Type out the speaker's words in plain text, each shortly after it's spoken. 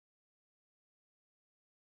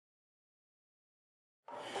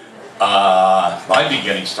My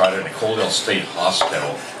beginning started in Coaldale State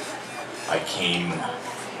Hospital. I came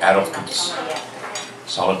out of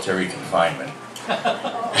solitary confinement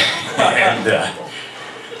and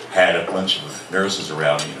had a bunch of nurses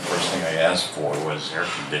around me. The first thing I asked for was air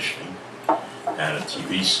conditioning and a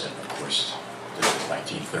TV set. Of course, this was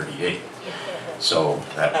 1938, so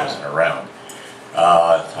that wasn't around.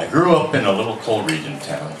 I grew up in a little coal region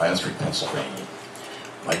town, Lansford, Pennsylvania.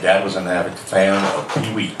 My dad was an avid fan of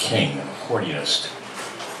Pee Wee King, an accordionist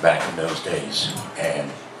back in those days,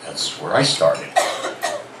 and that's where I started.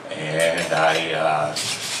 And I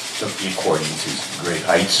took the accordion to some great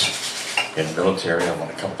heights in the military. I won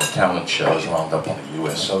a couple of talent shows, wound up on the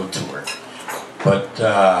USO tour. But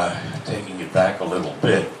taking it back a little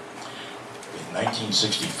bit, in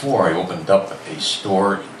 1964 I opened up a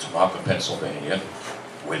store in Tamaulipas, Pennsylvania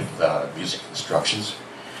with music instructions,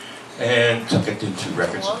 and took it into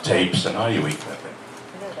records and tapes and audio equipment.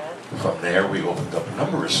 From there we opened up a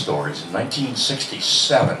number of stores. In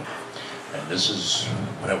 1967, and this is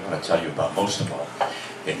what I want to tell you about most of all,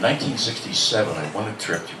 in 1967 I won a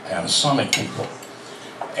trip to Panasonic people,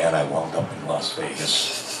 and I wound up in Las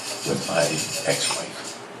Vegas with my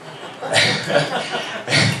ex-wife.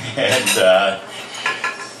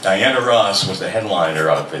 And Diana Ross was the headliner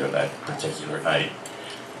out there that particular night.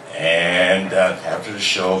 And after the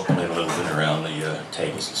show, played a little bit around the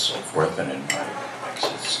tables and so forth, and then my wife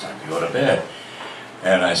said, it's time to go to bed.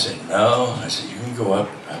 And I said, no. I said, you can go up.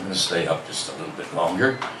 I'm going to stay up just a little bit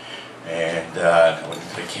longer. And I went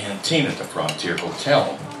into the canteen at the Frontier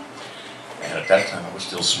Hotel. And at that time, I was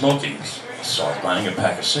still smoking. So I was buying a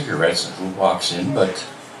pack of cigarettes, and who walks in but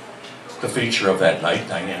the feature of that night,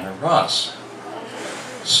 Diana Ross.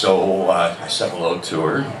 So I said hello to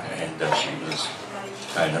her, and she was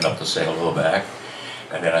kind enough to say hello back.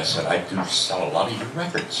 And then I said, I do sell a lot of your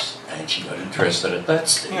records. And she got interested at that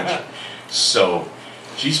stage. So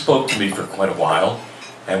she spoke to me for quite a while,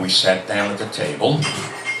 and we sat down at the table,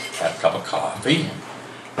 had a cup of coffee,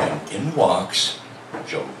 and in walks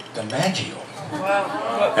Joe DiMaggio.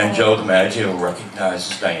 Wow. And Joe DiMaggio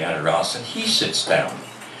recognizes Diana Ross, and he sits down.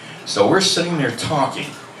 So we're sitting there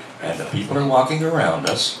talking, and the people are walking around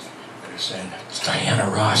us. They're saying, it's Diana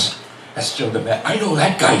Ross. That's Joe DiMaggio. I know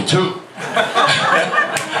that guy too.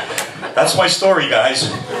 That's my story,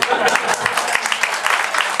 guys.